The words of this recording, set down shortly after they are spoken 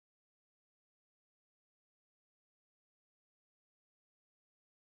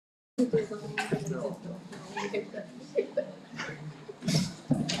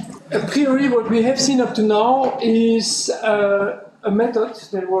A priori, what we have seen up to now is a method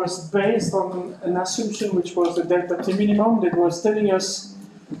that was based on an assumption which was the delta T minimum, that was telling us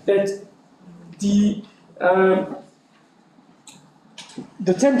that the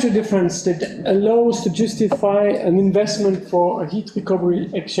temperature difference that allows to justify an investment for a heat recovery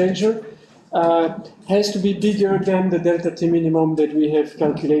exchanger has to be bigger than the delta T minimum that we have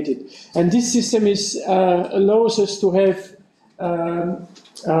calculated. And this system allows us to have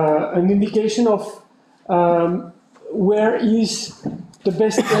an indication of where is the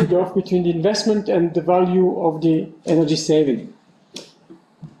best trade-off between the investment and the value of the energy saving.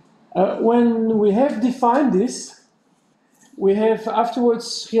 When we have defined this, we have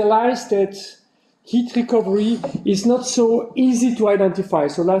afterwards realized that heat recovery is not so easy to identify.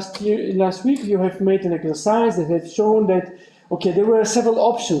 So last week you have made an exercise that has shown that, okay, there were several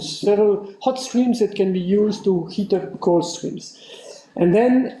options, several hot streams that can be used to heat up cold streams. And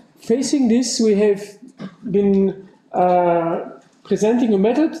then facing this, we have been presenting a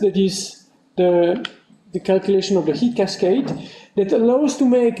method that is the calculation of the heat cascade that allows to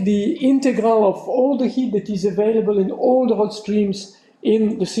make the integral of all the heat that is available in all the hot streams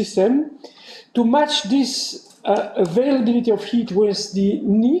in the system to match this availability of heat with the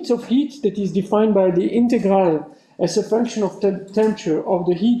needs of heat that is defined by the integral as a function of the temperature of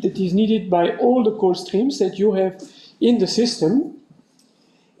the heat that is needed by all the cold streams that you have in the system.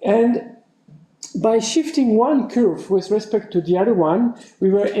 And by shifting one curve with respect to the other one, we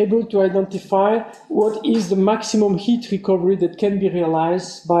were able to identify what is the maximum heat recovery that can be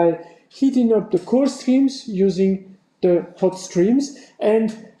realized by heating up the cold streams using the hot streams.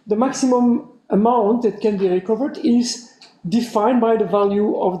 And the maximum amount that can be recovered is defined by the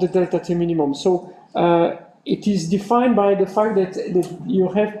value of the delta T minimum. So it is defined by the fact that you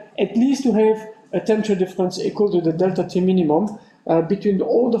have at least to have a temperature difference equal to the delta T minimum between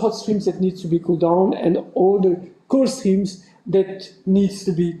all the hot streams that needs to be cooled down and all the cold streams that needs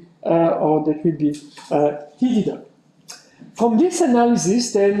to be or that will be heated up. From this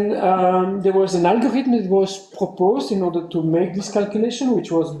analysis, then there was an algorithm that was proposed in order to make this calculation,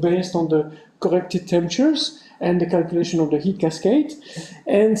 which was based on the corrected temperatures and the calculation of the heat cascade.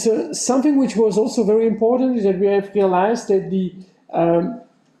 And something which was also very important is that we have realized that the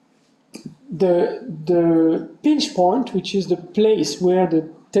pinch point, which is the place where the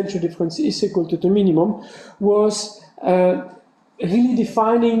temperature difference is equal to the minimum, was really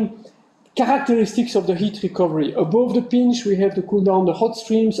defining characteristics of the heat recovery. Above the pinch, we have to cool down the hot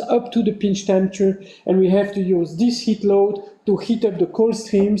streams up to the pinch temperature, and we have to use this heat load to heat up the cold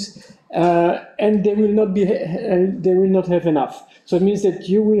streams, and they will not have enough. So it means that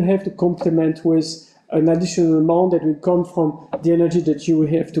you will have to complement with an additional amount that will come from the energy that you will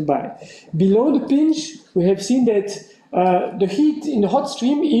have to buy. Below the pinch, we have seen that the heat in the hot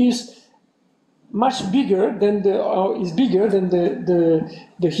stream is much bigger than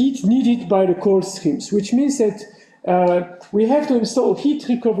the heat needed by the cold streams, which means that we have to install heat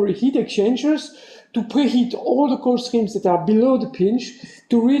recovery heat exchangers to preheat all the cold streams that are below the pinch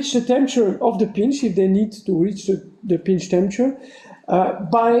to reach the temperature of the pinch if they need to reach the pinch temperature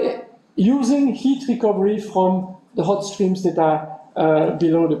by using heat recovery from the hot streams that are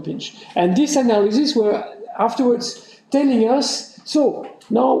below the pinch. And this analysis were afterwards telling us, so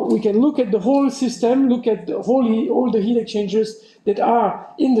now we can look at the whole system, look at all the heat exchangers that are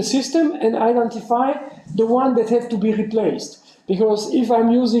in the system and identify the one that have to be replaced. Because if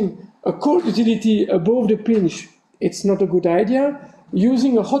I'm using a cold utility above the pinch, it's not a good idea.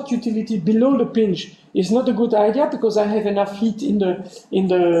 Using a hot utility below the pinch is not a good idea because I have enough heat in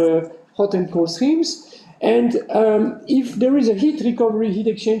the hot and cold streams. And if there is a heat recovery heat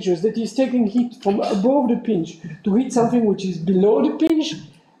exchangers that is taking heat from above the pinch to heat something which is below the pinch,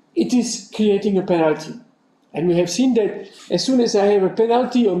 it is creating a penalty. And we have seen that as soon as I have a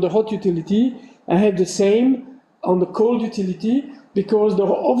penalty on the hot utility, I have the same on the cold utility because the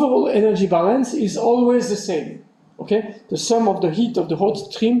overall energy balance is always the same. Okay? The sum of the heat of the hot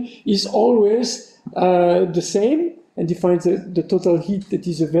stream is always the same and defines the total heat that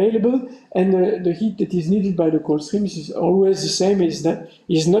is available, and the heat that is needed by the cold streams is always the same,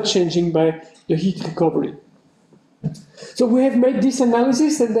 is not changing by the heat recovery. So we have made this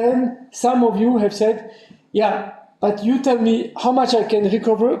analysis, and then some of you have said, yeah, but you tell me how much I can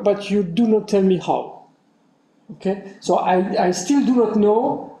recover, but you do not tell me how. Okay, so I still do not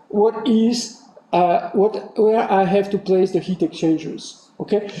know what is where I have to place the heat exchangers.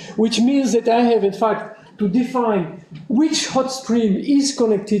 Okay, which means that I have in fact to define which hot stream is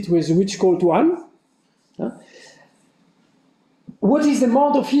connected with which cold one. what is the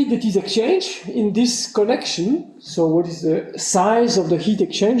amount of heat that is exchanged in this connection? So what is the size of the heat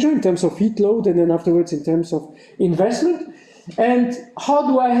exchanger in terms of heat load, and then afterwards in terms of investment? And how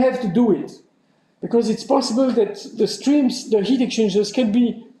do I have to do it? Because it's possible that the streams, the heat exchangers can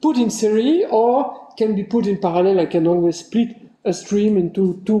be put in series or can be put in parallel. I can always split a stream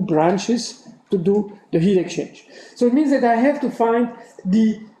into two branches to do the heat exchange. So it means that I have to find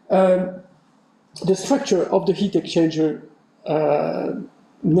the structure of the heat exchanger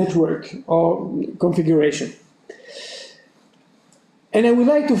network or configuration. And I would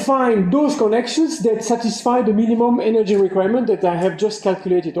like to find those connections that satisfy the minimum energy requirement that I have just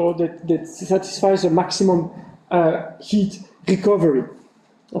calculated, or that satisfies the maximum heat recovery.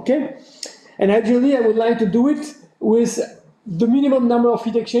 Okay? And ideally, I would like to do it with the minimum number of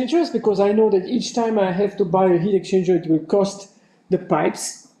heat exchangers, because I know that each time I have to buy a heat exchanger, it will cost the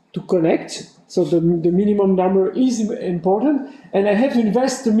pipes to connect. So the minimum number is important, and I have to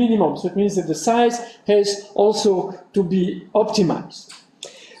invest the minimum. So it means that the size has also to be optimized.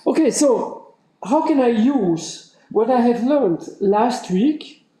 Okay, so how can I use what I have learned last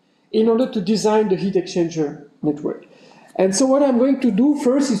week in order to design the heat exchanger network? And so what I'm going to do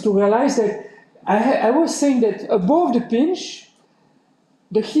first is to realize that I was saying that above the pinch,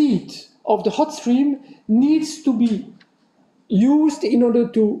 the heat of the hot stream needs to be used in order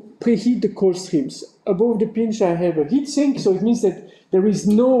to preheat the cold streams. Above the pinch I have a heat sink, so it means that there is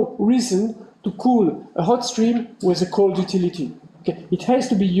no reason to cool a hot stream with a cold utility. Okay? It has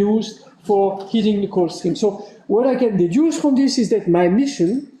to be used for heating the cold stream. So what I can deduce from this is that my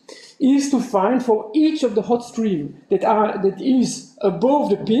mission is to find for each of the hot stream that is above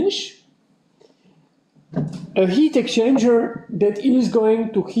the pinch a heat exchanger that is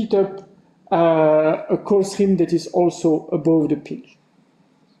going to heat up a cold stream that is also above the pinch.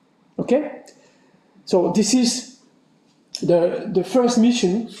 Okay? So this is the first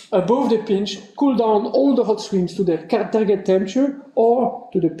mission. Above the pinch, cool down all the hot streams to their target temperature or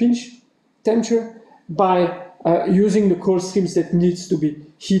to the pinch temperature by using the cold streams that needs to be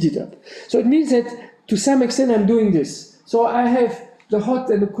heated up. So it means that to some extent I'm doing this. So I have the hot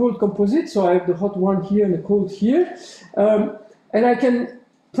and the cold composite, so I have the hot one here and the cold here, and I can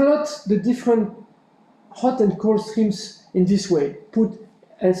plot the different hot and cold streams in this way, put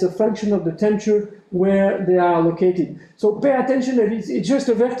as a function of the temperature where they are located. So pay attention that it's just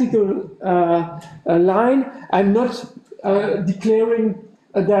a vertical line. I'm not declaring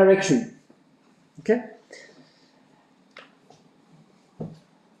a direction. Okay?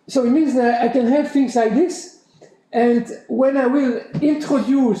 So it means that I can have things like this, and when I will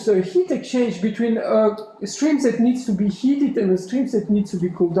introduce a heat exchange between streams that needs to be heated and streams that needs to be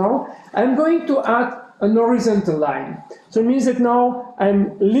cooled down, I'm going to add an horizontal line. So it means that now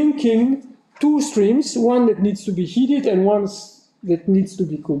I'm linking two streams, one that needs to be heated and one that needs to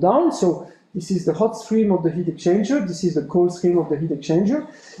be cooled down. So this is the hot stream of the heat exchanger, this is the cold stream of the heat exchanger.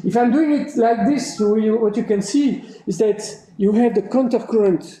 If I'm doing it like this, so what you can see is that you have the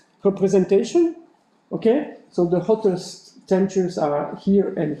countercurrent representation, okay? So the hottest temperatures are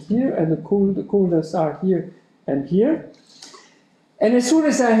here, and the coolest are here and here. And as soon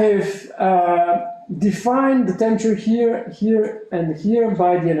as I have defined the temperature here, here, and here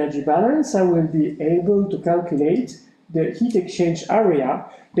by the energy balance, I will be able to calculate the heat exchange area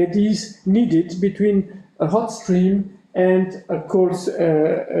that is needed between a hot stream and a cold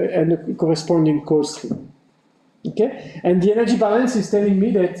and a corresponding cold stream. Okay, and the energy balance is telling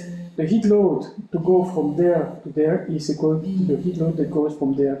me that the heat load to go from there to there is equal to the heat load that goes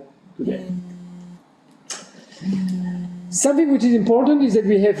from there to there. Something which is important is that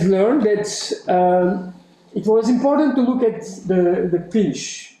we have learned that it was important to look at the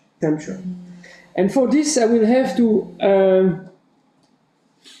pinch temperature. And for this, I will have to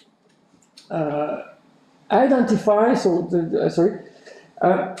identify,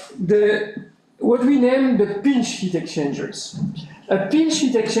 what we name the pinch heat exchangers. A pinch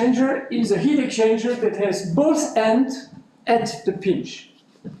heat exchanger is a heat exchanger that has both ends at the pinch.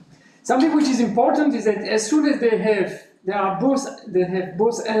 Something which is important is that as soon as they have both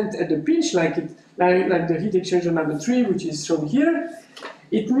ends at the pinch, like the heat exchanger number 3, which is shown here,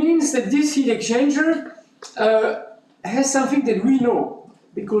 it means that this heat exchanger has something that we know,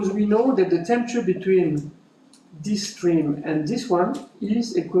 because we know that the temperature between this stream and this one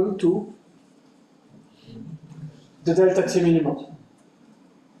is equal to the delta T minimum.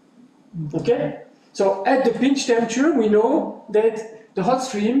 Okay? So at the pinch temperature, we know that the hot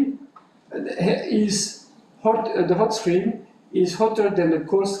stream is hotter than the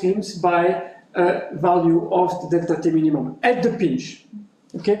cold streams by a value of the delta T minimum at the pinch.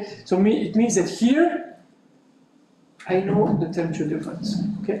 Okay? So it means that here I know the temperature difference.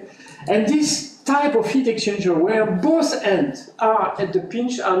 Okay, and this type of heat exchanger where both ends are at the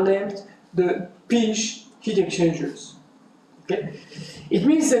pinch are named the pinch heat exchangers. Okay, it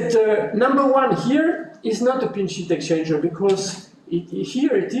means that number one here is not a pinch heat exchanger because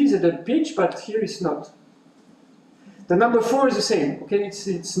here it is at the pinch, but here it's not. The number 4 is the same, okay,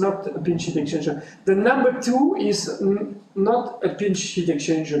 it's not a pinch heat exchanger. The number 2 is not a pinch heat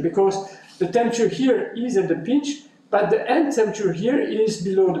exchanger because the temperature here is at the pinch, but the end temperature here is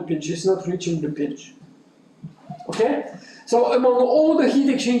below the pinch, it's not reaching the pinch. Okay? So among all the heat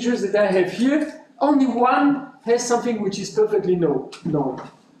exchangers that I have here, only one has something which is perfectly known.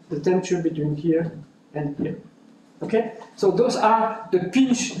 The temperature between here and here. Okay? So those are the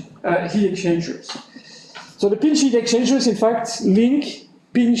pinch heat exchangers. So the pinch heat exchangers, in fact, link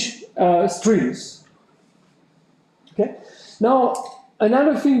pinch streams. Okay. Now,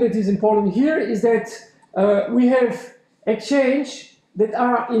 another thing that is important here is that we have exchange that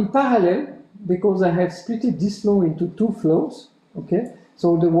are in parallel because I have split this flow into 2 flows. Okay.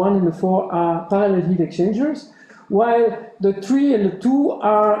 So the 1 and the 4 are parallel heat exchangers, while the 3 and the 2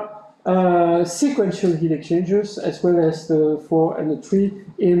 are sequential heat exchangers, as well as the 4 and the 3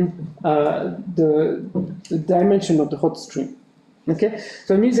 in the dimension of the hot stream. Okay,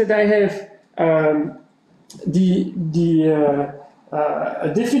 so it means that I have a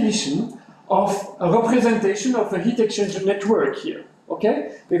definition of a representation of a heat exchanger network here.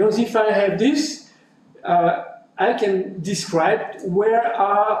 Okay, because if I have this, I can describe where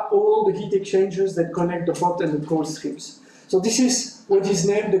are all the heat exchangers that connect the hot and the cold streams. So this is what is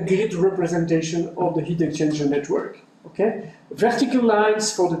named the grid representation of the heat exchanger network. Okay, vertical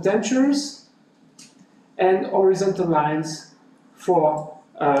lines for the temperatures and horizontal lines for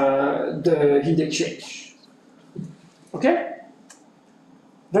the heat exchange. Okay,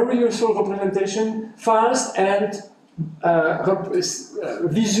 very useful representation, fast and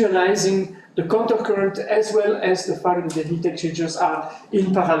visualizing the countercurrent as well as the fact that the heat exchangers are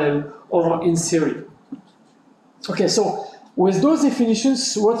in parallel or in series. Okay, so with those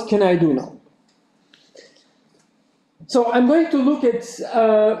definitions, what can I do now? So I'm going to look at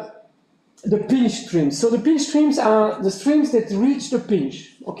the pinch streams. So the pinch streams are the streams that reach the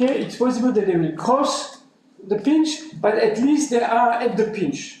pinch. Okay, it's possible that they will cross the pinch, but at least they are at the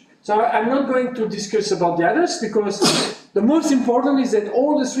pinch. So I'm not going to discuss about the others because the most important is that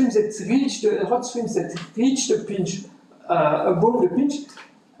all the streams that reach the hot streams that reach the pinch above the pinch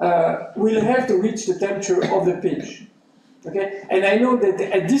will have to reach the temperature of the pinch. Okay, and I know that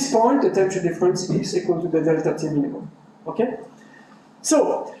at this point the temperature difference is equal to the delta T minimum. Okay,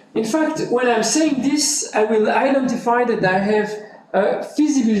 so in fact, when I'm saying this, I will identify that I have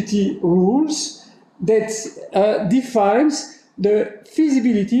feasibility rules that defines the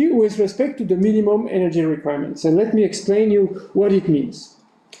feasibility with respect to the minimum energy requirements. And let me explain you what it means.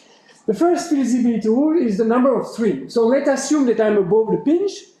 The first feasibility rule is the number of streams. So let's assume that I'm above the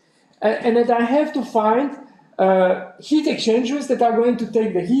pinch and that I have to find heat exchangers that are going to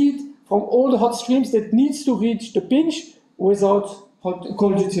take the heat from all the hot streams that needs to reach the pinch without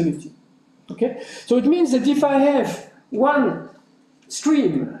cold utility. Okay? So it means that if I have one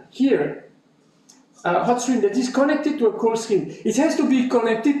stream here, a hot stream that is connected to a cold stream, it has to be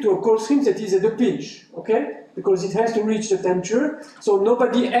connected to a cold stream that is at the pinch, okay? Because it has to reach the temperature, so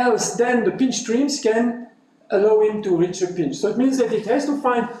nobody else than the pinch streams can allow him to reach the pinch. So it means that it has to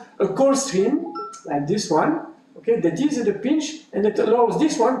find a cold stream, like this one, okay, that is at the pinch, and that allows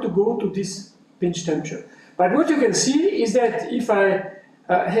this one to go to this pinch temperature. But what you can see is that if I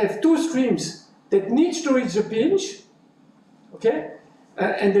have 2 streams that needs to reach the pinch, okay,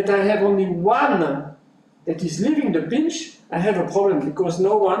 and that I have only one that is leaving the pinch, I have a problem because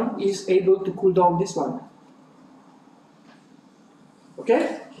no one is able to cool down this one.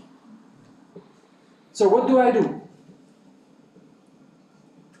 Okay? So what do I do?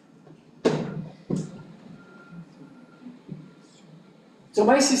 So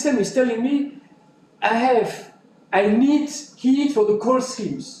my system is telling me I need heat for the cold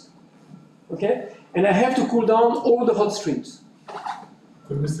streams. Okay? And I have to cool down all the hot streams.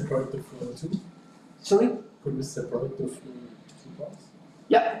 Could we separate the flow too? Sorry? Could we separate the flow into 2 parts?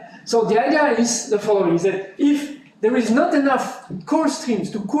 Yeah. So the idea is the following, is that if there is not enough cold streams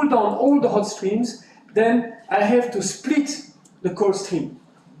to cool down all the hot streams, then I have to split the cold stream.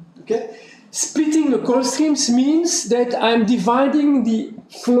 Okay? Splitting the cold streams means that I'm dividing the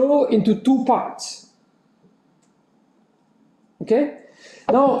flow into 2 parts. Okay?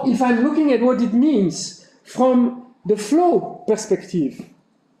 Now, if I'm looking at what it means from the flow perspective,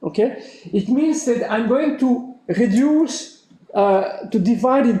 okay, it means that I'm going to reduce, to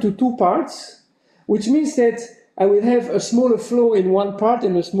divide into 2 parts, which means that I will have a smaller flow in one part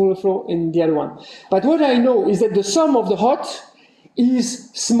and a smaller flow in the other one. But what I know is that the sum of the hot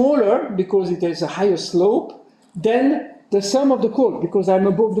is smaller because it has a higher slope than the sum of the cold because I'm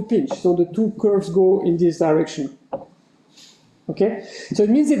above the pinch. So the two curves go in this direction. Okay? So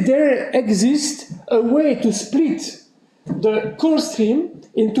it means that there exists a way to split the cold stream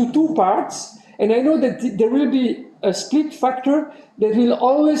into two parts, and I know that there will be a split factor that will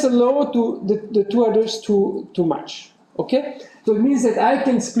always allow the two others to match. Okay? So it means that I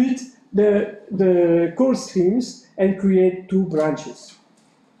can split the cold streams and create two branches.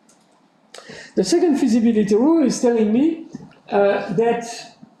 The second feasibility rule is telling me that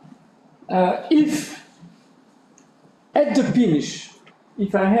if at the pinch,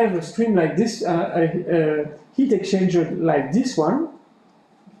 if I have a stream like this, a heat exchanger like this one,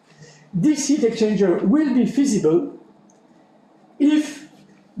 this heat exchanger will be feasible if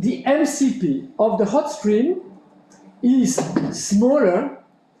the MCP of the hot stream is smaller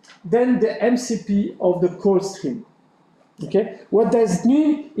than the MCP of the cold stream. Okay? What does it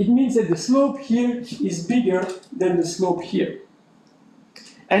mean? It means that the slope here is bigger than the slope here.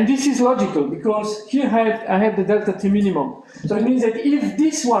 And this is logical because here I have the delta T minimum. So it means that if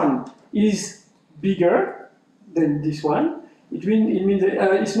this one is bigger than this one, it means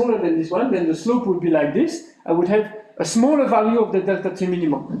that it's smaller than this one, then the slope would be like this. I would have a smaller value of the delta T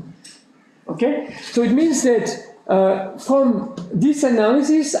minimum. Okay? So it means that from this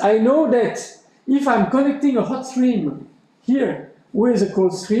analysis, I know that if I'm connecting a hot stream here with a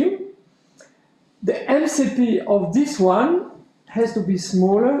cold stream, the MCP of this one has to be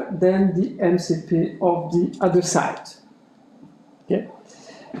smaller than the MCP of the other side. Okay?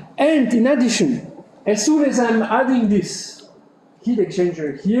 And in addition, as soon as I'm adding this heat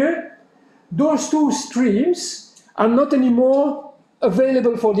exchanger here, those two streams are not anymore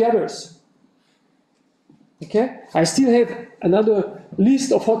available for the others. Okay? I still have another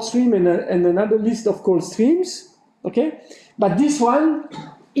list of hot stream and another list of cold streams. Okay? But this one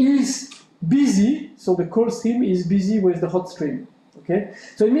is busy, so the cold stream is busy with the hot stream. Okay?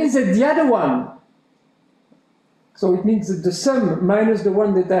 So it means that the other one, so it means that the sum minus the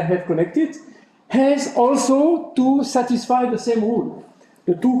one that I have connected, has also to satisfy the same rule.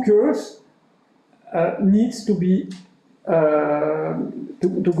 The two curves needs to be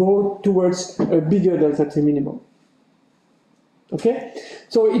to go towards a bigger delta T minimum. Okay?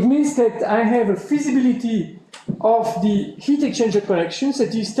 So it means that I have a feasibility of the heat exchanger connections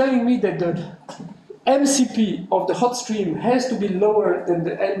that is telling me that the MCP of the hot stream has to be lower than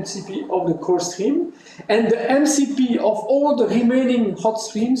the MCP of the cold stream, and the MCP of all the remaining hot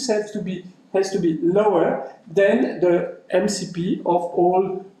streams has to be lower than the MCP of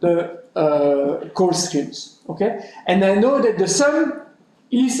all the cold streams. Okay, and I know that the sum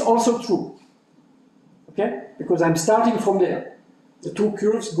is also true. Okay, because I'm starting from there. The two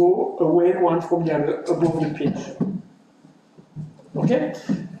curves go away one from the other above the pinch. Okay?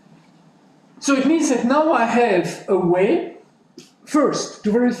 So it means that now I have a way, first,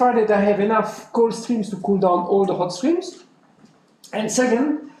 to verify that I have enough cold streams to cool down all the hot streams, and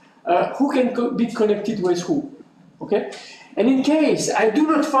second, who can be connected with who. Okay? And in case I do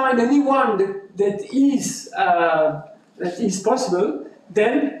not find anyone that is possible,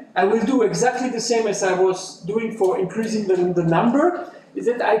 then I will do exactly the same as I was doing for increasing the number, is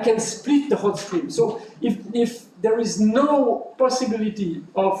that I can split the hot stream. So if there is no possibility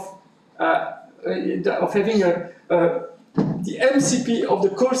of having the MCP of the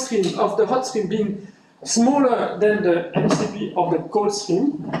cold stream, of the hot stream being smaller than the MCP of the cold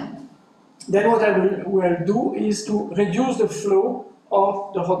stream, then what I will do is to reduce the flow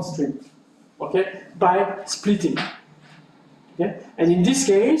of the hot stream, okay, by splitting. Okay? And in this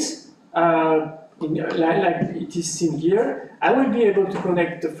case, like it is seen here, I will be able to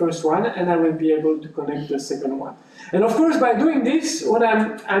connect the first one and I will be able to connect the second one. And of course, by doing this, what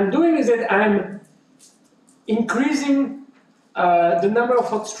I'm doing is that I'm increasing the number of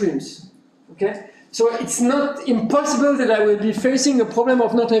hot streams. Okay? So it's not impossible that I will be facing a problem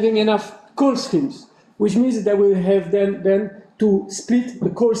of not having enough cold streams, which means that I will have then to split the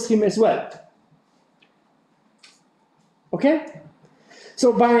cold stream as well. Okay?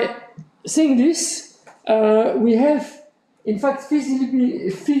 So by saying this, we have, in fact,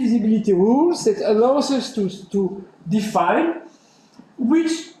 feasibility rules that allows us to define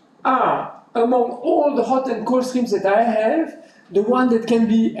which are, among all the hot and cold streams that I have, the one that can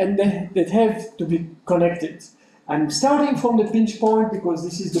be and that have to be connected. I'm starting from the pinch point because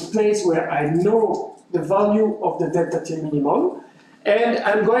this is the place where I know the value of the delta T minimum, and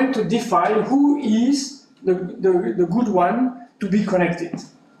I'm going to define who is the good one to be connected.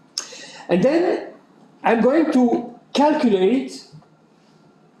 And then I'm going to calculate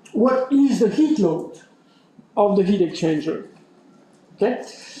what is the heat load of the heat exchanger. Okay?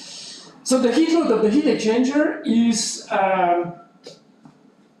 So the heat load of the heat exchanger is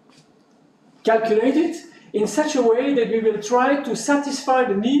calculated in such a way that we will try to satisfy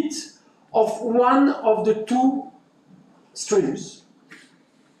the needs of one of the two streams.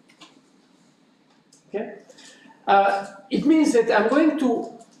 Okay? It means that I'm going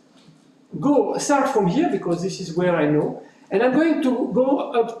to start from here, because this is where I know, and I'm going to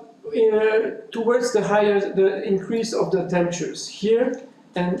go up towards the increase of the temperatures here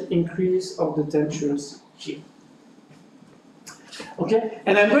and increase of the temperatures here. Okay,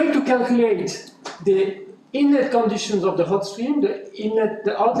 and I'm going to calculate the inlet conditions of the hot stream,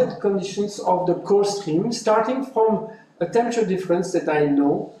 the outlet conditions of the cold stream, starting from a temperature difference that I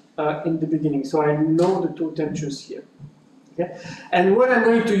know in the beginning. So I know the two temperatures here. Okay? And what I'm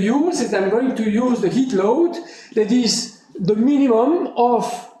going to use is I'm going to use the heat load that is the minimum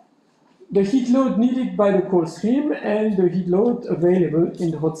of the heat load needed by the cold stream and the heat load available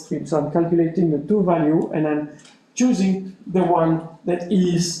in the hot stream. So I'm calculating the two values and I'm choosing the one that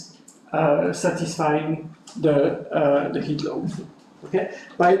is satisfying the heat load. Okay?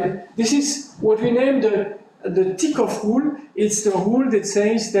 This is what we name the tick-off rule. It's the rule that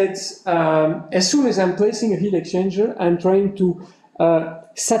says that as soon as I'm placing a heat exchanger, I'm trying to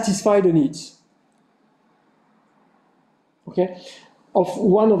satisfy the needs, okay, of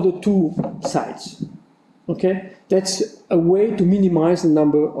one of the two sides. Okay, that's a way to minimize the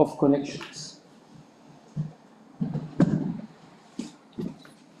number of connections.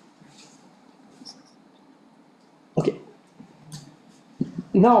 Okay.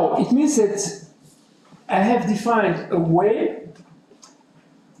 Now it means that I have defined a way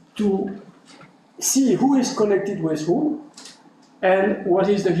to see who is connected with whom and what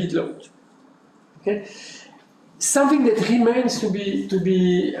is the heat load. Okay? Something that remains to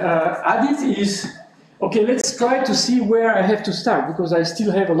be added is, okay, let's try to see where I have to start, because I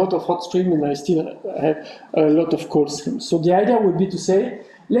still have a lot of hot stream and I still have a lot of cold streams. So the idea would be to say,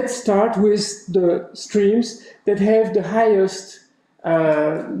 let's start with the streams that have the highest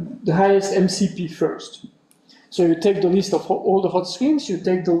MCP first. So you take the list of all the hot streams, you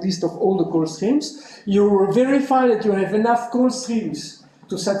take the list of all the cold streams, you verify that you have enough cold streams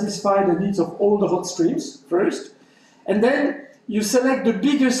to satisfy the needs of all the hot streams first, and then you select the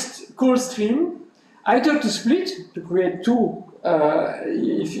biggest cold stream, either to split, to create two,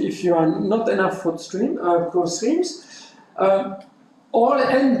 if you are not enough cold streams, and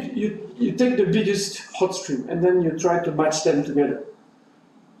you take the biggest hot stream, and then you try to match them together.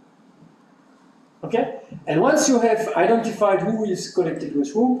 Okay? And once you have identified who is connected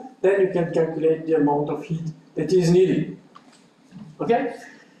with whom, then you can calculate the amount of heat that is needed. Okay?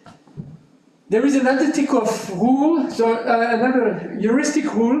 There is another tick-off rule, so another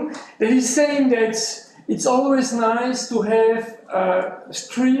heuristic rule that is saying that it's always nice to have a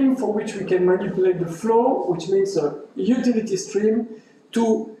stream for which we can manipulate the flow, which means a utility stream,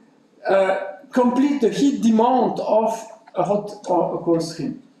 to complete the heat demand of a hot or a cold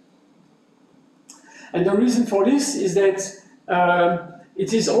stream. And the reason for this is that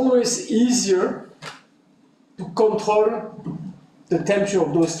it is always easier to control the temperature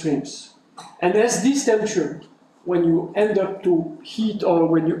of those streams. And as this temperature, when you end up to heat or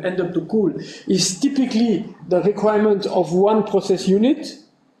when you end up to cool, is typically the requirement of one process unit,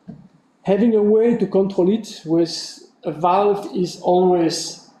 having a way to control it with a valve is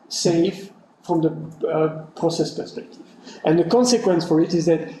always safe from the process perspective. And the consequence for it is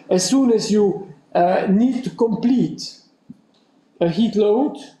that as soon as you need to complete a heat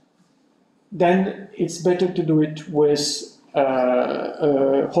load, then it's better to do it with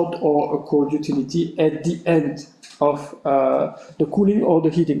a hot or a cold utility at the end of the cooling or the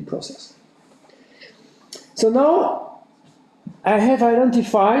heating process. So now I have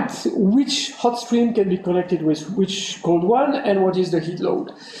identified which hot stream can be connected with which cold one and what is the heat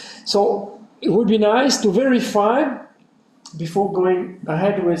load. So it would be nice to verify, before going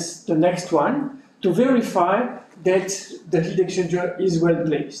ahead with the next one, to verify that the heat exchanger is well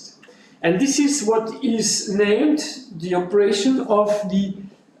placed. And this is what is named the operation of the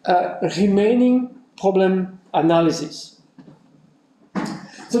remaining problem analysis.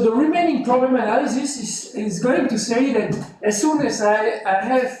 So the remaining problem analysis is going to say that as soon as I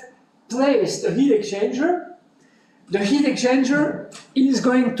have placed a heat exchanger, the heat exchanger is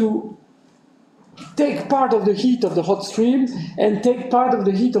going to take part of the heat of the hot stream and take part of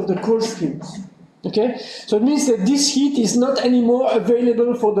the heat of the cold streams. Okay? So it means that this heat is not anymore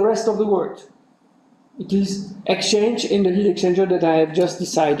available for the rest of the world. It is exchanged in the heat exchanger that I have just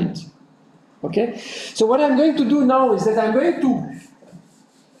decided. Okay? So what I'm going to do now is that I'm going to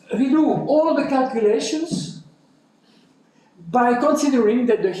redo all the calculations by considering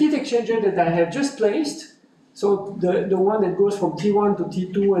that the heat exchanger that I have just placed, so the one that goes from T1 to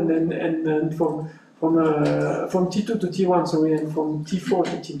T2 and then from T2 to T1, sorry, and from T4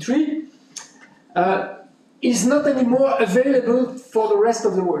 to T3, is not anymore available for the rest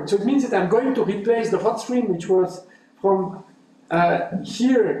of the world. So it means that I'm going to replace the hot stream, which was from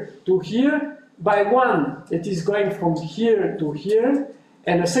here to here, by one that is going from here to here,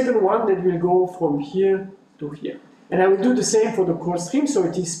 and a second one that will go from here to here. And I will do the same for the core stream, so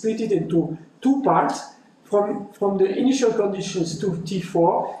it is split into two parts, from the initial conditions to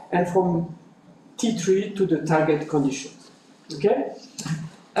T4, and from T3 to the target conditions. Okay?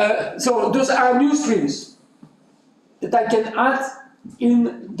 So those are new streams that I can add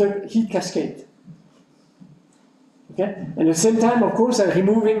in the heat cascade. Okay? And at the same time, of course, I'm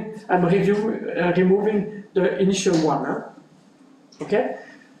removing the initial one. Huh? Okay?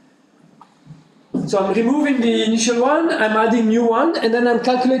 So I'm removing the initial one, I'm adding new one, and then I'm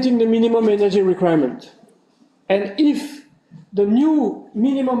calculating the minimum energy requirement. And if the new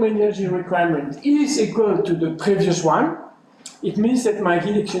minimum energy requirement is equal to the previous one, it means that my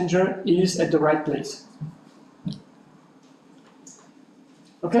heat exchanger is at the right place.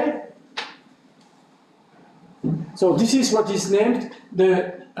 Okay? So this is what is named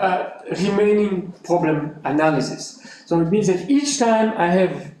the remaining problem analysis. So it means that each time I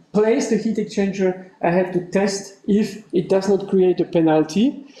have placed the heat exchanger, I have to test if it does not create a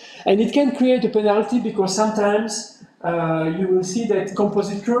penalty. And it can create a penalty because sometimes you will see that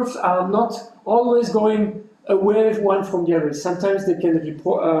composite curves are not always going away one from the other. Sometimes they can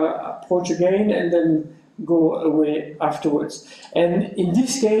approach again and then go away afterwards. And in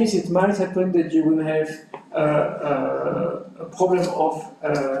this case, it might happen that you will have a problem of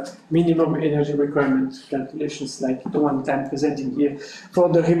minimum energy requirement calculations like the one that I'm presenting here for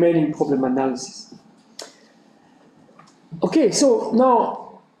the remaining problem analysis. Okay, so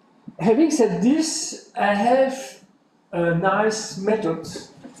now, having said this, I have a nice method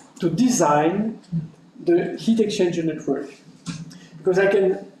to design the heat exchanger network, because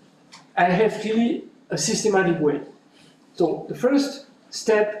I have really a systematic way. So the first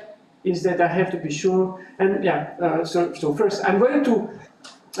step is that I have to be sure, and yeah, so first I'm going to,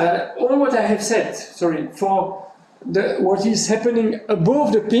 all what I have said, sorry, for what is happening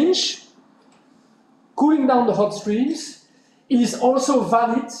above the pinch, cooling down the hot streams, is also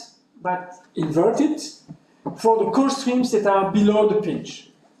valid, but inverted, for the core streams that are below the pinch.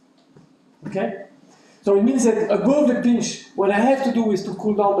 Okay? So it means that above the pinch, what I have to do is to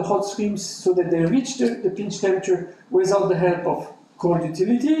cool down the hot streams so that they reach the pinch temperature without the help of cold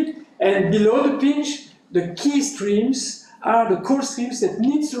utility. And below the pinch, the key streams are the core streams that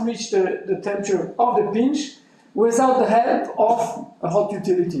need to reach the temperature of the pinch without the help of a hot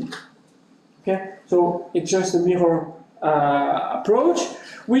utility. Okay? So it's just a mirror approach,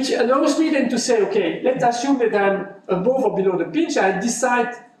 which allows me then to say, okay, let's assume that I'm above or below the pinch. I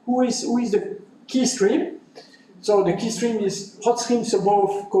decide who is the key stream. So the key stream is hot streams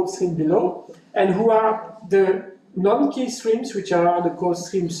above, cold stream below, and who are the non-key streams, which are the cold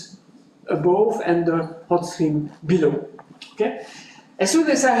streams above and the hot stream below. Okay? As soon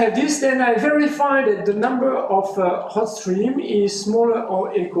as I have this, then I verify that the number of hot stream is smaller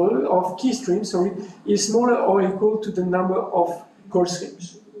or equal, of key streams, sorry, is smaller or equal to the number of cold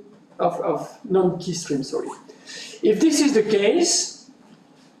streams, of non-key streams, sorry. If this is the case,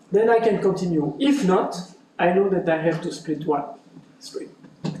 then I can continue. If not, I know that I have to split one stream.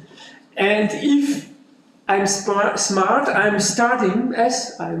 And if I'm smart, I'm starting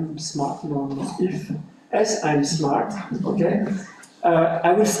as I'm smart, as I'm smart, okay?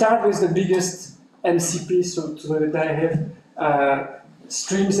 I will start with the biggest MCP so that I have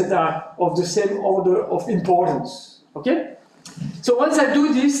streams that are of the same order of importance, okay? So once I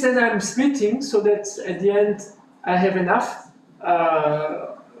do this, then I'm splitting so that at the end I have enough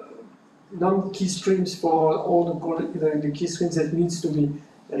non-key streams for all the key streams that needs to be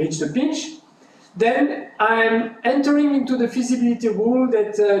reach the pinch. Then I'm entering into the feasibility rule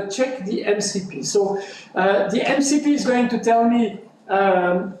that check the MCP. So the MCP is going to tell me,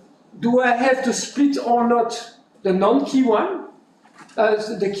 do I have to split or not the non-key one?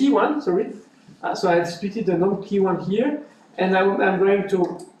 The key one, sorry. So I've split the non-key one here, and I'm going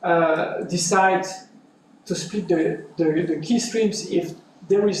to decide to split the key streams if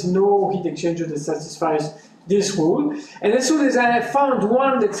there is no heat exchanger that satisfies this rule. And as soon as I have found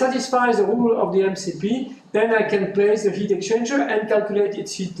one that satisfies the rule of the MCP, then I can place the heat exchanger and calculate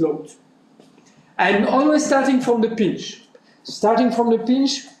its heat load. I'm always starting from the pinch. Starting from the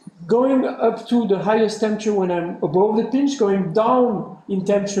pinch, going up to the highest temperature when I'm above the pinch, going down in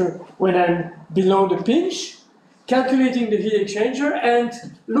temperature when I'm below the pinch, calculating the heat exchanger, and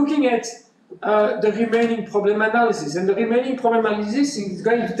looking at the remaining problem analysis. And the remaining problem analysis is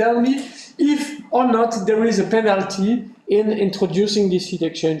going to tell me if or not there is a penalty in introducing this heat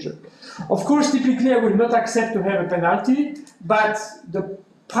exchanger. Of course, typically I will not accept to have a penalty, but the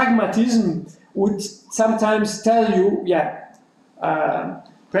pragmatism would sometimes tell you, yeah,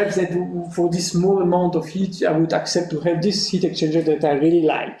 perhaps that for this small amount of heat, I would accept to have this heat exchanger that I really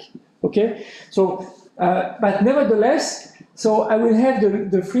like. Okay, so but nevertheless, so I will have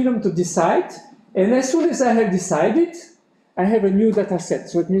the freedom to decide, and as soon as I have decided, I have a new data set.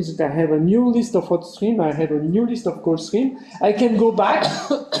 So it means that I have a new list of hot stream, I have a new list of cold stream. I can go back,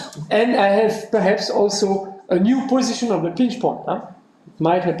 and I have perhaps also a new position of the pinch point. Huh? It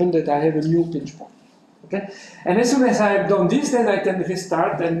might happen that I have a new pinch point. Okay, and as soon as I have done this, then I can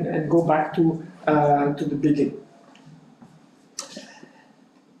restart and go back to the beginning.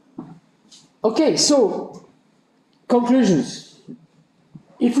 Okay, so conclusions.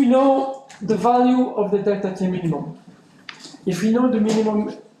 If we know the value of the delta T minimum, if we know the minimum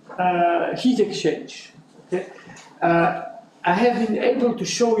heat exchange, okay, I have been able to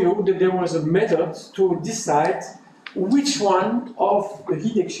show you that there was a method to decide which one of the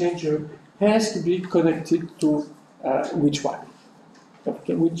heat exchanger has to be connected to which one.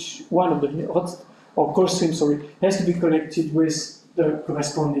 Okay, which one of the hot or cold stream, sorry, has to be connected with the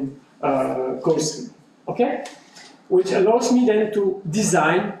corresponding cold stream. Okay, which allows me then to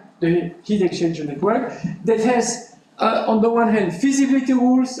design the heat exchanger network that has, on the one hand, feasibility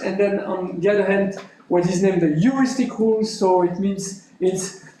rules, and then on the other hand, what is named the heuristic rules. So it means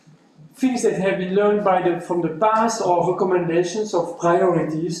it's things that have been learned from the past, or recommendations of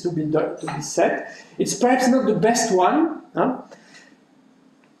priorities to be set. It's perhaps not the best one. Huh?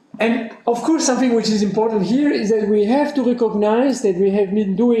 And of course, something which is important here is that we have to recognize that we have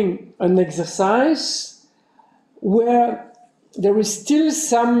been doing an exercise where there is still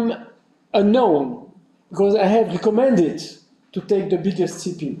some unknown, because I have recommended to take the biggest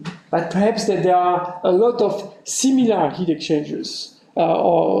CP, but perhaps that there are a lot of similar heat exchangers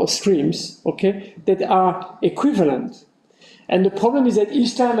or streams, okay, that are equivalent. And the problem is that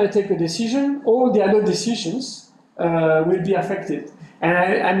each time I take a decision, all the other decisions will be affected.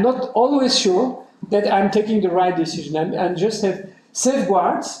 And I'm not always sure that I'm taking the right decision. I just have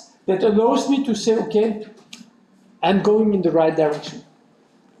safeguards that allows me to say, okay, I'm going in the right direction,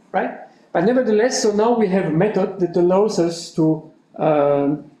 right? But nevertheless, so now we have a method that allows us to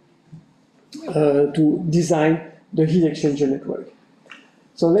design the heat exchanger network.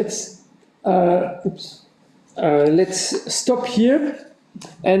 So let's stop here,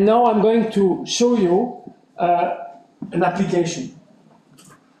 and now I'm going to show you an application,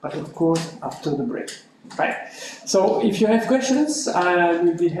 but of course after the break, right? So if you have questions, I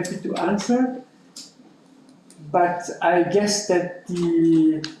will be happy to answer. But I guess that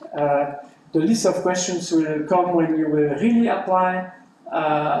the list of questions will come when you will really apply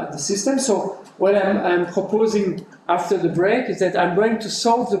the system. So what I'm proposing after the break is that I'm going to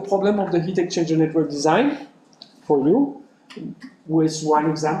solve the problem of the heat exchanger network design for you with one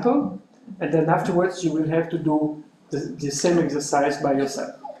example, and then afterwards you will have to do the same exercise by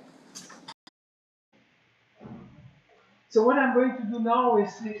yourself. So what I'm going to do now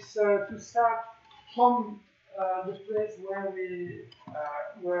is to start from the place where we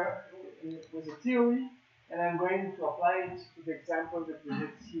were with the theory, and I'm going to apply it to the example that we had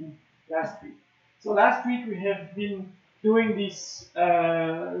seen last week. So last week we have been doing this,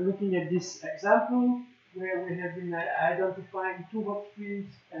 looking at this example where we have been identifying two hot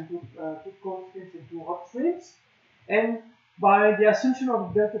streams and two cold streams and two hot streams, and by the assumption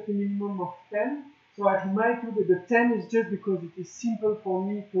of delta T minimum of 10. So I remind you that the 10 is just because it is simple for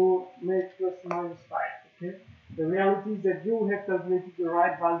me to make plus minus 5. Okay? The reality is that you have calculated the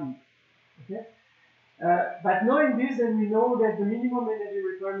right value. Okay? But knowing this, then we know that the minimum energy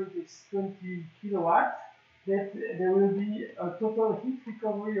requirement is 20 kilowatts, that there will be a total heat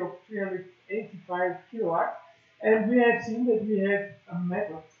recovery of 385 kilowatts, and we have seen that we have a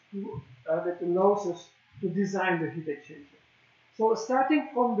method that allows us to design the heat exchanger. So starting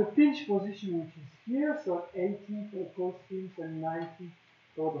from the pinch position, which is here, so 80 for the cold streams and 90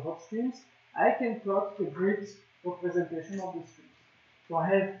 for the hot streams, I can plot the grid representation of the streams. So I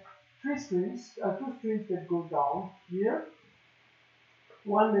have two streams that go down here,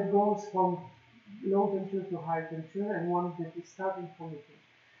 one that goes from low temperature to high temperature, and one that is starting from the pinch.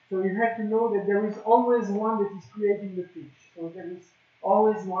 So you have to know that there is always one that is creating the pinch. So there is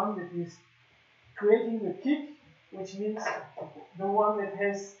always one that is creating the kick which means the one that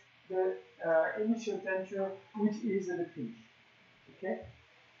has the initial temperature, which is at the pinch. Okay.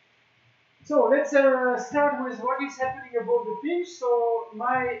 So let's start with what is happening above the pinch. So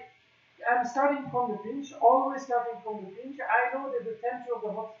I'm starting from the pinch, always starting from the pinch. I know that the temperature of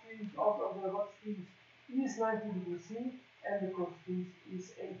the hot springs is 90 degrees C and the cold springs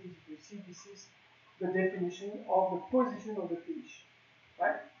is 80 degrees C. This is the definition of the position of the pinch,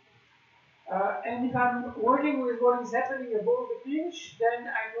 right? And if I'm working with what is happening above the pinch, then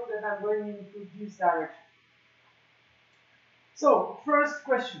I know that I'm going into this direction. So, first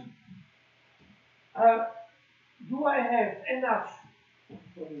question. Do I have enough,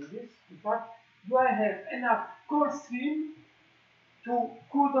 in fact, do I have enough cold stream to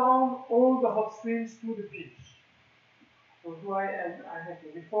cool down all the hot streams to the pinch? So do I have to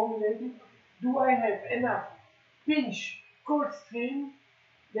reformulate it, do I have enough pinch cold stream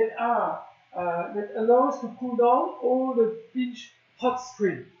that allows to cool down all the pinch hot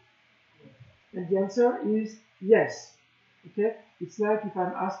stream? And the answer is yes. Okay, it's like if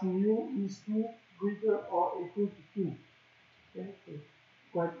I'm asking you, is 2 greater or equal to 2? Okay, so it's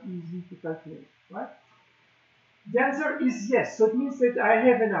quite easy to calculate, right? The answer is yes, so it means that I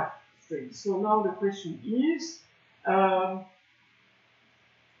have enough streams. So now the question is,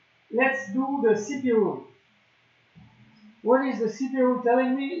 let's do the CP rule. What is the CP rule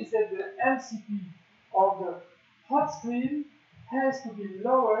telling me is that the MCP of the hot stream has to be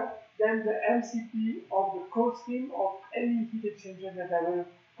lower than the MCP of the cold stream of any heat exchanger that I will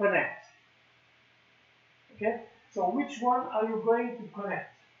connect. Okay, so which one are you going to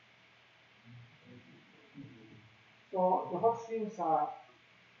connect? So the hot streams are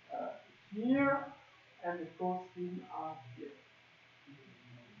here and the cold streams are here.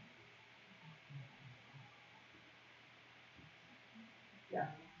 Yeah.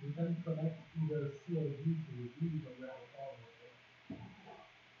 You can connect to the COD to the D, but we have a problem.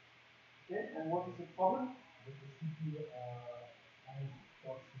 Okay, and what is the problem? With the CP, and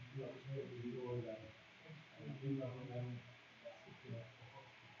dot CP of lower than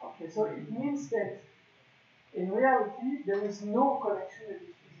Okay, so it means that in reality there is no connection that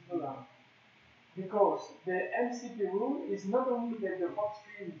is visible now, because the MCP rule is not only that the hot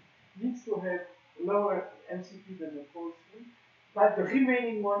stream needs to have lower MCP than the cold stream, but the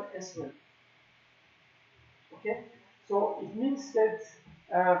remaining one as well. Okay, so it means that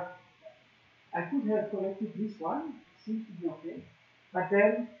I could have connected this one, seems to be okay, but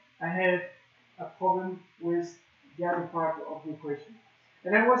then I have a problem with the other part of the equation.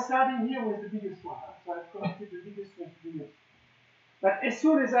 And I was starting here with the biggest one, so I've connected the biggest with the biggest. But as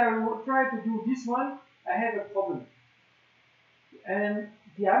soon as I try to do this one, I have a problem. And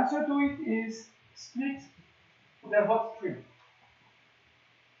the answer to it is split the hot stream.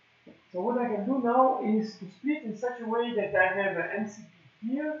 So what I can do now is to split in such a way that I have an MCP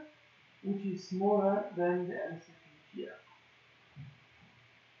here, which is smaller than the MCP here.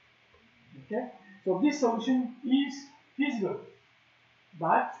 Okay, so this solution is feasible,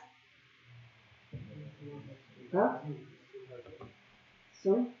 but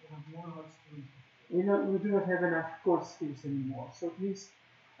sorry, we do not have enough cold streams anymore. So it means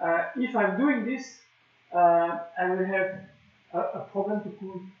if I'm doing this, I will have a problem to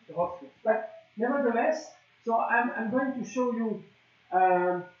cool the hot streams. But nevertheless, so I'm going to show you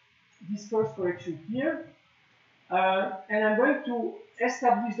this first correction here, and I'm going to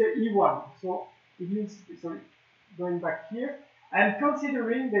establish the E1. So it means, sorry, going back here, I'm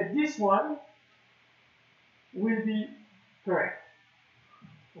considering that this one will be correct.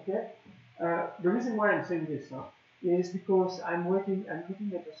 Okay. The reason why I'm saying this is because I'm looking at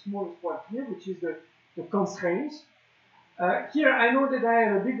the smallest part here, which is the constraints. Here I know that I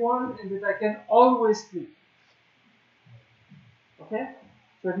have a big one and that I can always split. Okay,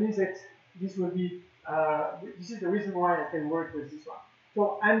 so it means that this will be, this is the reason why I can work with this one.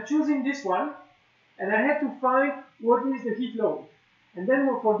 So I'm choosing this one, and I have to find what is the heat load. And then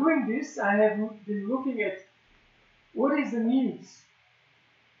for doing this, I have been looking at what is the needs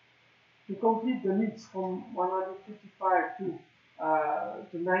to complete the needs from 155 to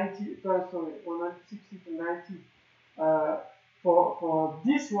 90, sorry, 160 to 90 for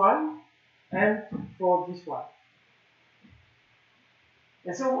this one and for this one.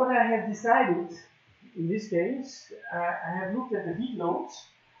 And so what I have decided in this case, I have looked at the heat loads.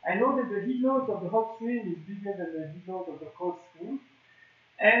 I know that the heat load of the hot stream is bigger than the heat load of the cold stream,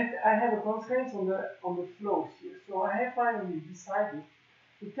 and I have a constraint on the flows here. So I have finally decided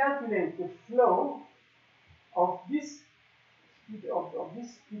to calculate the flow of this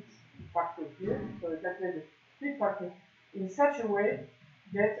speed factor here. So I calculate the speed factor in such a way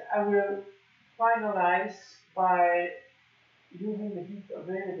that I will finalize by using the heat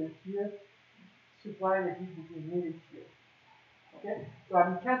available here, supplying the heat which is needed here. Okay, so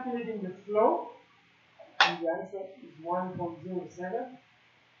I'm calculating the flow, and the answer is 1.07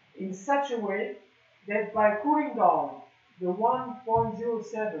 in such a way that by cooling down the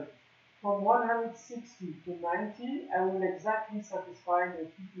 1.07 from 160 to 90, I will exactly satisfy the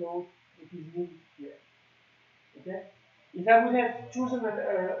heat load that is needed here. Okay? If I would have chosen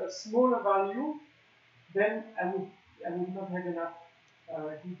a smaller value, then I would not have enough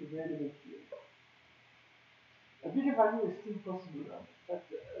heat available here. A bigger value is still possible, but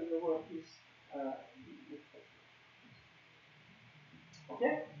a lower is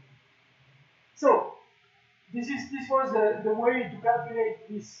okay? So this was the way to calculate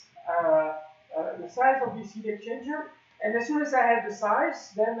this the size of this heat exchanger, and as soon as I had the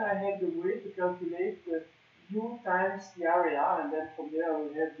size, then I had the way to calculate the U times the area, and then from there I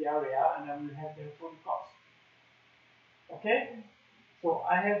will have the area, and I will have therefore the cost. Okay? So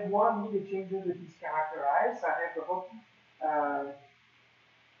I have one heat exchanger that is characterized. I have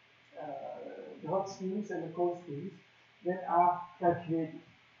the hot streams and the cold streams that are calculated.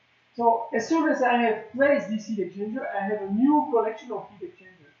 So as soon as I have placed this heat exchanger, I have a new collection of heat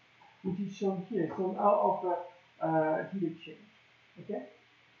exchangers, which is shown here. So out of a heat exchange. Okay.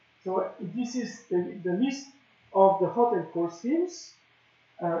 So this is the list of the hot and cold streams.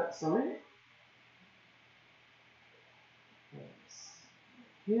 Sorry.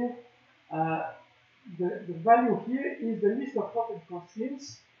 Here, the value here is the list of hot and cold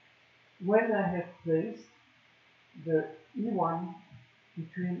streams when I have placed the E1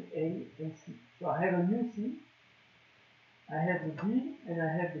 between A and C. So I have a new C, I have the B, and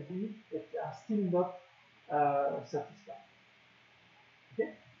I have the B that are still not satisfied. Okay?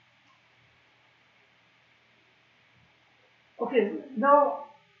 Okay, now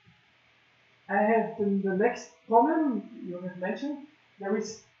I have the next problem you have mentioned. There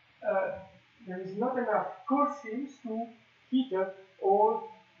is not enough cold streams to heat up all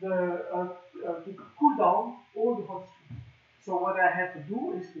the to cool down all the hot streams. So what I have to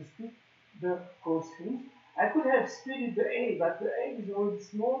do is to split the cold streams. I could have split the A, but the A is already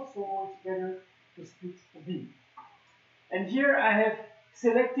small, so it's better to split the B. And here I have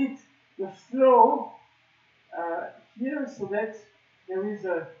selected the flow here, so that there is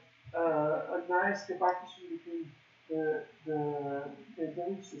a nice capacitation between they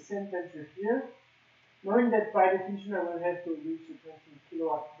reach the same temperature here, knowing that by definition I will have to reach the 20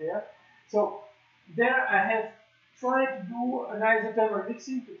 kilowatt there. So there I have tried to do an isothermal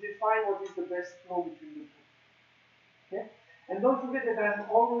mixing to define what is the best flow between the two. Okay? And don't forget that I'm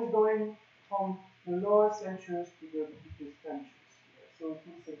always going from the lowest temperatures to the deepest temperatures. So it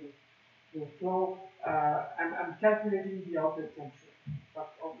means that the flow, I'm calculating the outlet temperature of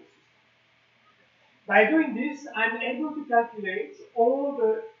the system. By doing this, I'm able to calculate all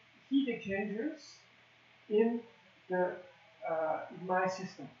the heat exchangers in my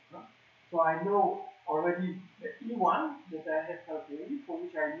system. So I know already the E1 that I have calculated, for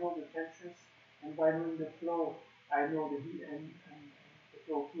which I know the temperatures, and by knowing the flow, I know the heat, and the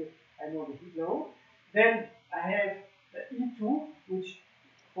flow here, I know the heat load. Then I have the E2,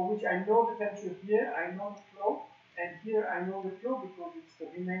 for which I know the temperature here, I know the flow, and here I know the flow because it's the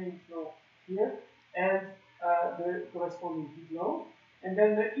remaining flow here, and the corresponding heat load. And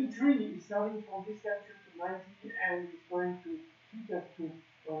then the E3 is starting from this temperature to 90 and is going to heat up to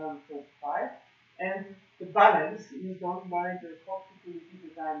 135. And the balance is done by the hot frequency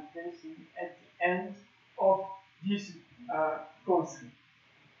that I'm placing at the end of this cold stream.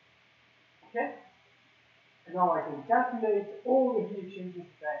 Okay? And now I can calculate all the heat exchangers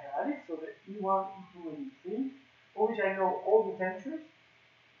that I have added, so the E1, E2, and E3, for which I know all the temperatures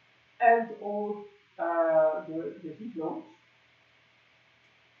and all the heat loads,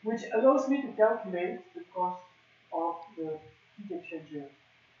 which allows me to calculate the cost of the heat exchanger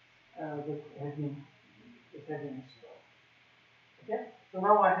that has been installed. Okay, so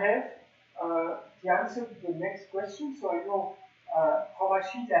now I have the answer to the next question. So I know how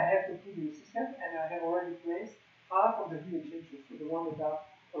much heat I have to put in the system, and I have already placed half of the heat exchangers, so the one that are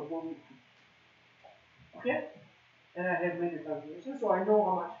above the heat. Okay, and I have made the calculation, so I know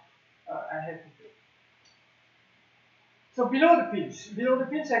how much I have to pay. So below the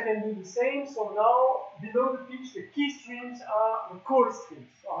pinch I can do the same. So now below the pinch, the key streams are the cold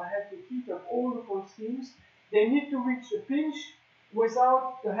streams. So I have to heat up all the cold streams. They need to reach the pinch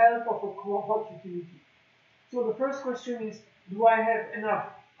without the help of a hot utility. So the first question is, do I have enough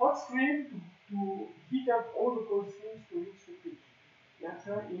hot stream to heat up all the cold streams to reach the pinch? The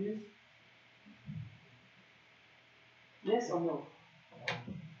answer is yes or no?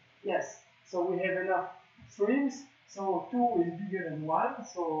 Yes. So we have enough streams. So 2 is bigger than 1.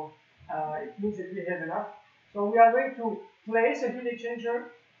 So it means that we have enough. So we are going to place a heat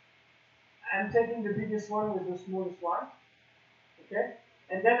exchanger. I'm taking the biggest one with the smallest one. Okay?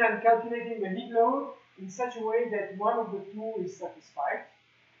 And then I'm calculating the heat load in such a way that one of the two is satisfied.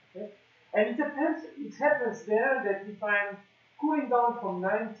 Okay? And it happens there that if I'm cooling down from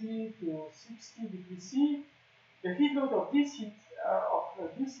 90 to 60 degrees C, the heat load of this heat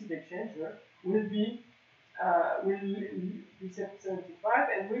exchanger will be 75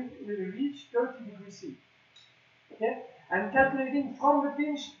 and will reach 30 degrees C. Okay? I'm calculating from the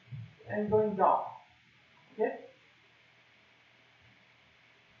pinch and going down. Okay?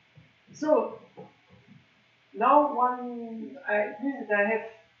 So now it means that I have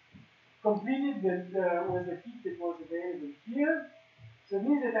completed with the heat that was available here. So it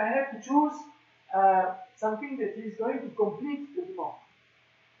means that I have to choose something that is going to complete the demand.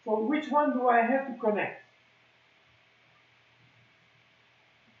 So which one do I have to connect?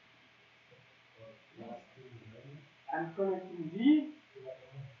 I'm connecting D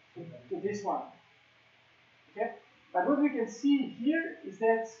to this one. Okay? But what we can see here is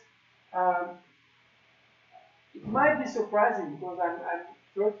that it might be surprising because I'm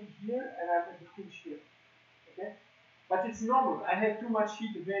 30 here and I'm at the pinch here. Okay? But it's normal. I have too much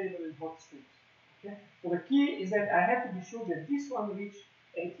heat available in hot streams. Okay? So the key is that I have to be sure that this one reaches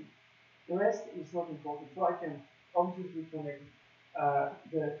 80. The rest is not important. So I can obviously connect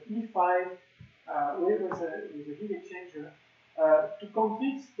the E5 with a heat exchanger to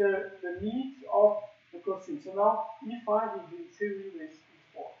complete the needs of the cold stream. So now E5 is in series with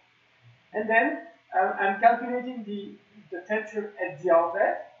E4. And then I'm calculating the temperature at the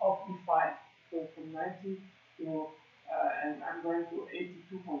outlet of E5. So from 90 to, and I'm going to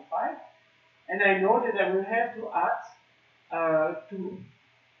 82.5. And I know that I will have to add to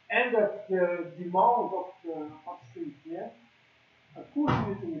end up the demand of the hot stream here, a cool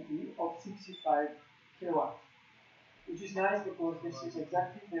utility of 65 kilowatts, which is nice because this is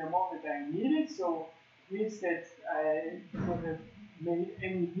exactly the amount that I needed. So it means that I don't have made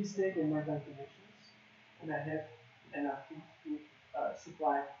any mistake in my calculations, and I have enough to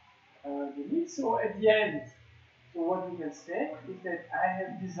supply the needs. So at the end, so what we can say is that I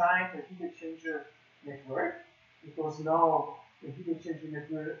have designed a heat exchanger network, because now the heat exchanger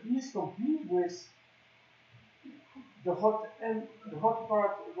network is complete with the hot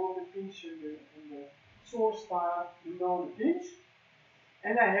part above the pinch and the source part below the pinch.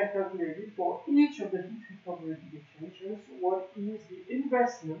 And I have calculated for each of the heat recovery heat exchangers what is the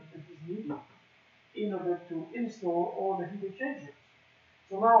investment that is needed in order to install all the heat exchangers.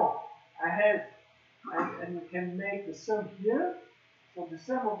 So now I have, and we can make the sum here. So the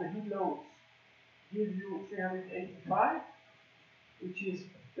sum of the heat loads gives you 385, which is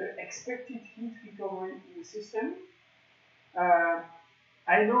the expected heat recovery in the system.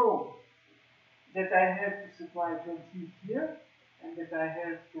 I know that I have to supply 20 here, and that I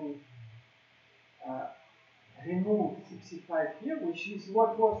have to remove 65 here, which is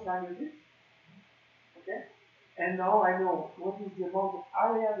what was targeted. Okay? And now I know what is the amount of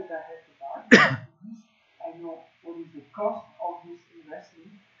area that I have to target. I know what is the cost of this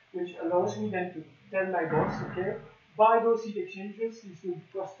investment, which allows me then to tell my boss, okay, buy those heat exchangers, this will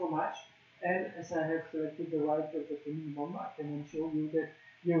cost so much. And as I have selected the right at the minimum, I can then show you that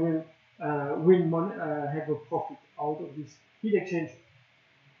you will win money, have a profit out of this heat exchanger.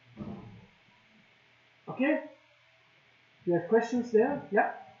 Okay? Do you have questions there?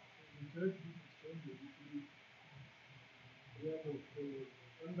 Yeah?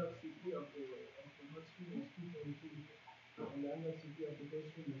 Under CP of the hot stream is 2.2, and the under CP of the cold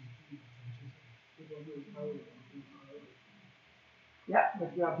stream is 2. Yeah,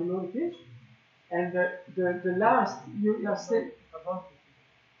 but we are below the pitch. And the last, you are saying about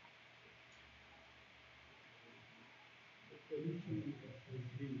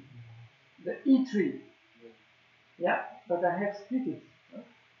the E3. Yeah, but I have split it. Huh?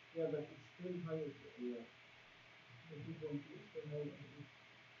 yeah, but it's still higher. Yeah.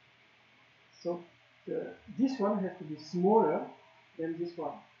 So this one has to be smaller than this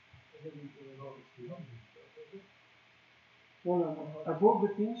one. No. Above the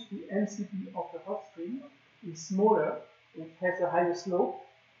pinch, the MCP of the hot stream is smaller. It has a higher slope,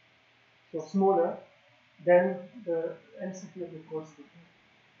 so smaller than the MCP of the cold stream.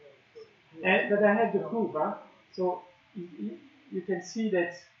 But I have the proof. Huh? So you can see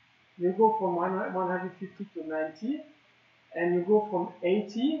that you go from 150 to 90, and you go from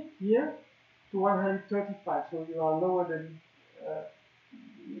 80 here to 135. So you are lower than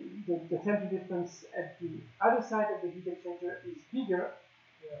the temperature difference at the other side of the heat exchanger is bigger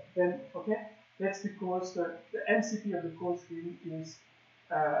then okay, that's because the MCP of the core stream is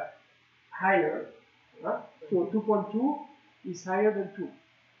higher. So 2.2 is higher than 2.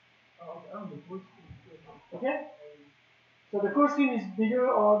 Okay? So the core stream is bigger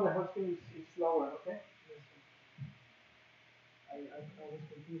or the hot stream is lower, okay? I was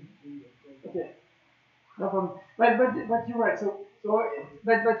confused. Okay. No problem. But you're right.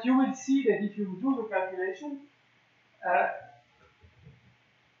 But you will see that if you do the calculation,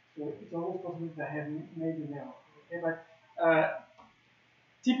 so it's always possible that I have made an error. Okay, but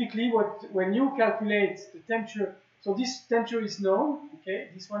typically when you calculate the temperature, so this temperature is known, okay,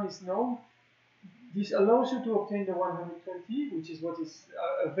 this one is known. This allows you to obtain the 120, which is what is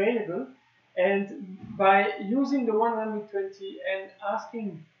available, and by using the 120 and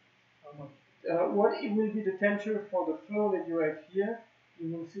asking what it will be the temperature for the flow that you have here,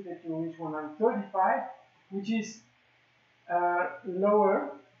 you will see that you reach 135, which is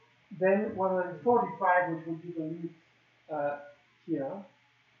lower than 145, which would be the limit here.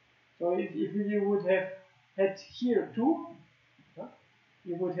 So if you would have had here 2,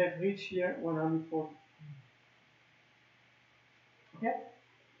 you would have reached here 140. Okay?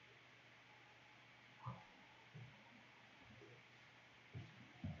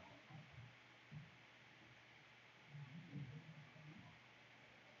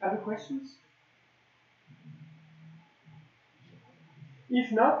 Other questions?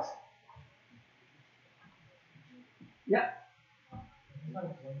 If not, yeah. I have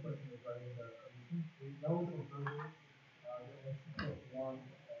one question regarding the condition. Now we're observing the MCP of one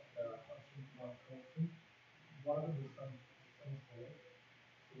function, one constant. What are the sums for it?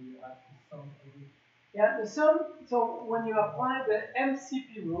 So you have to sum every. Yeah, the sum, so when you apply the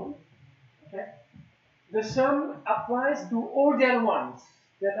MCP rule, okay, the sum applies to all the other ones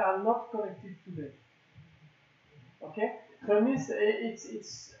that are not connected to them. Okay? So it means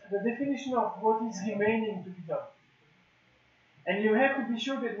it's the definition of what is remaining to be done. And you have to be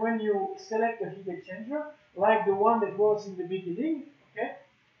sure that when you select a heat exchanger, like the one that was in the beginning, okay?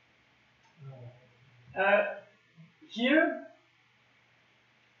 Here,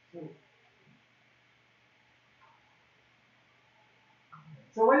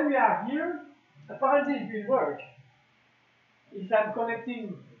 so when we are here, apparently it will work. If I'm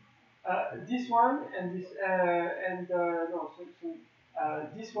connecting this one and this,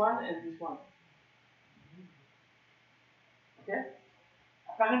 this one and this one. Okay?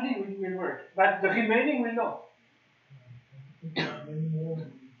 Apparently it will work, but the remaining will not.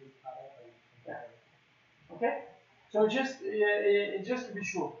 Yeah. Okay? So just to be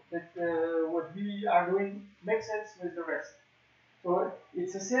sure that what we are doing makes sense with the rest. So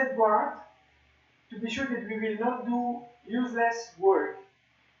it's a safeguard to be sure that we will not do useless work.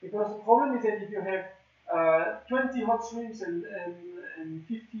 Because the problem is that if you have 20 hot streams and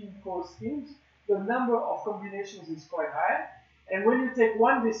 15 cold streams, the number of combinations is quite high. And when you take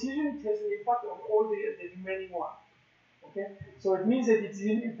one decision, it has an impact on all the remaining one. Okay? So it means that it's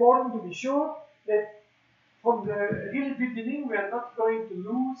important to be sure that from the real beginning, we are not going to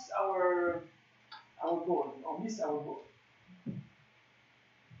lose our goal or miss our goal.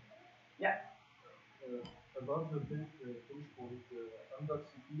 Yeah. Above the pinch point, under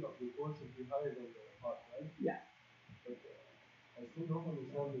CP of the core should be higher than the hot, right? Yeah. But I still don't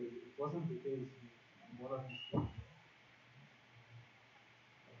understand that it wasn't the case in one of these steps.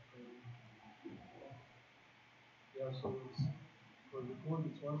 Yeah, so it's, for the core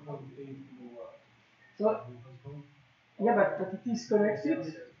it's 1.8 kilowatts. So, yeah, but it is connected.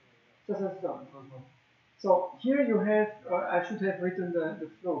 So here you have, I should have written the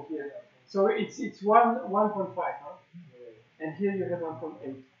flow here. So it's 1.5, huh? And here you have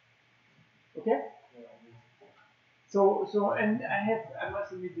 1.8. Okay? So and I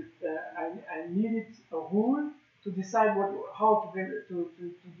must admit that I needed a rule to decide how to do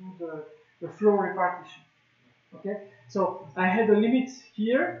the flow repartition. Okay? So I had a limit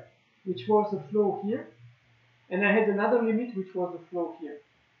here, which was the flow here, and I had another limit which was the flow here.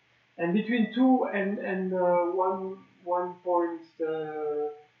 And between 2 and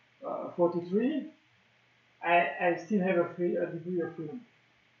 1.43, I still have a degree of freedom.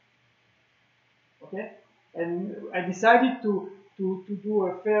 Okay? And I decided to do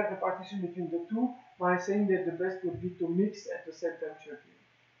a fair repartition between the two by saying that the best would be to mix at the same temperature here.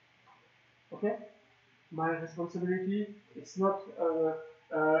 Okay? My responsibility, it's not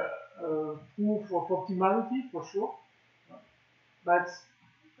proof of optimality for sure, but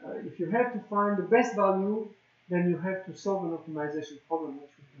if you have to find the best value, then you have to solve an optimization problem,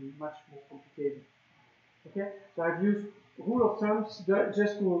 which would be much more complicated. Okay, so I've used rule of thumbs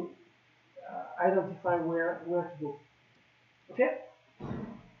just to identify where to go. Okay,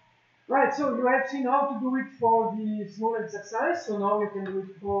 Right, so you have seen how to do it for the small exercise, so now you can do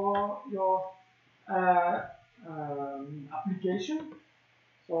it for your application.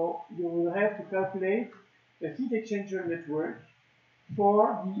 So you will have to calculate the heat exchanger network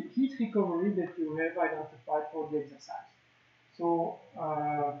for the heat recovery that you have identified for the exercise. So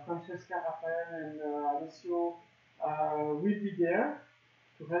Francesca, Rafael, and Alessio will be there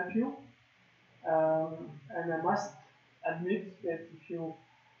to help you. And I must admit that if you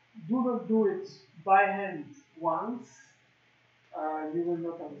do not do it by hand once, you will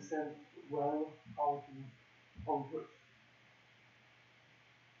not understand well how it works.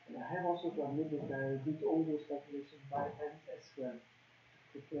 And I have also to admit that I did all those calculations by hand as well to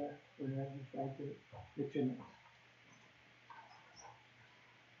prepare when I write the lecture notes.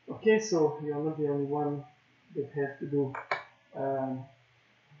 Okay, so you're not the only one that has to do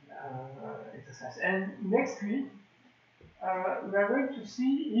exercise. And next week, we are going to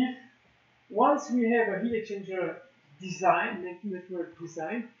see if once we have a heat exchanger design, network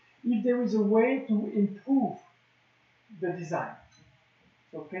design, if there is a way to improve the design.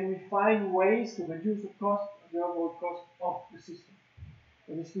 So can we find ways to reduce the cost, the overall cost of the system?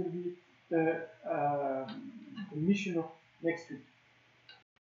 So this will be the mission of next week.